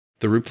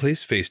The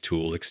Replace Face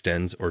tool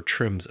extends or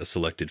trims a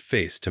selected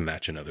face to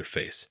match another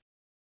face.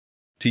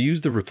 To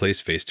use the Replace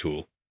Face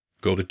tool,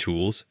 go to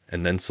Tools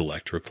and then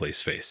select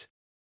Replace Face.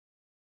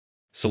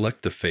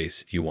 Select the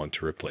face you want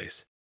to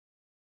replace.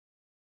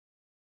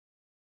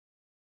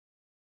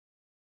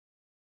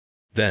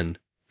 Then,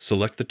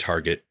 select the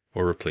target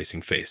or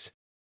replacing face.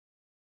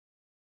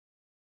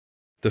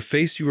 The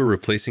face you are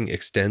replacing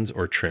extends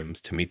or trims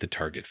to meet the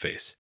target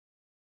face.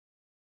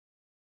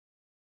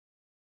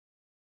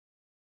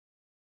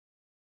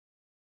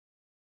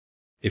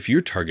 If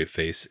your target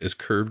face is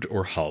curved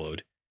or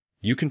hollowed,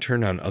 you can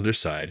turn on Other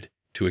Side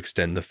to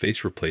extend the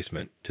face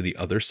replacement to the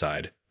other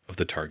side of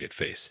the target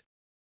face.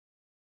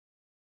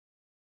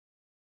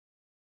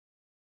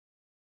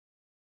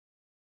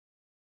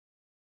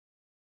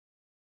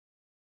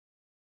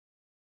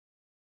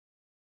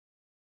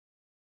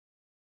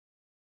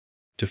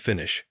 To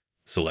finish,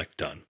 select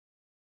Done.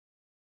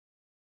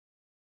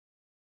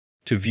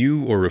 To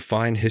view or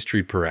refine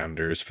history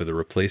parameters for the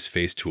Replace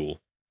Face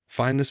tool,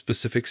 find the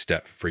specific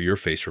step for your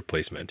face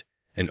replacement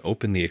and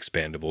open the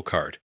expandable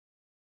card.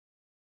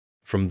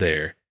 From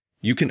there,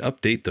 you can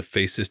update the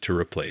faces to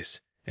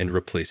replace and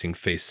replacing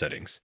face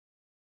settings.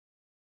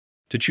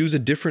 To choose a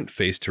different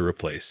face to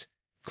replace,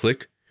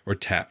 click or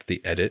tap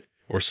the Edit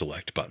or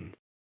Select button.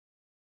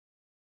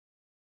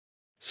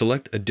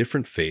 Select a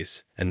different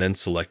face and then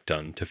select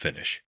Done to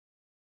finish.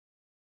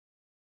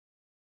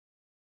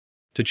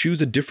 To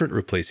choose a different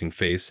replacing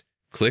face,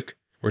 click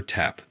or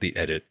tap the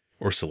Edit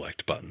or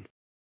Select button.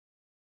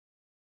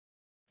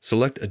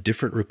 Select a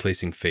different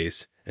replacing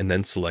face and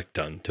then select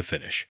Done to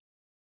finish.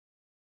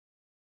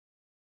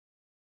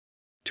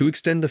 To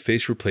extend the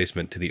face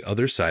replacement to the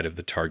other side of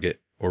the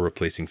target or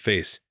replacing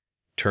face,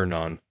 turn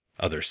on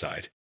Other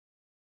Side.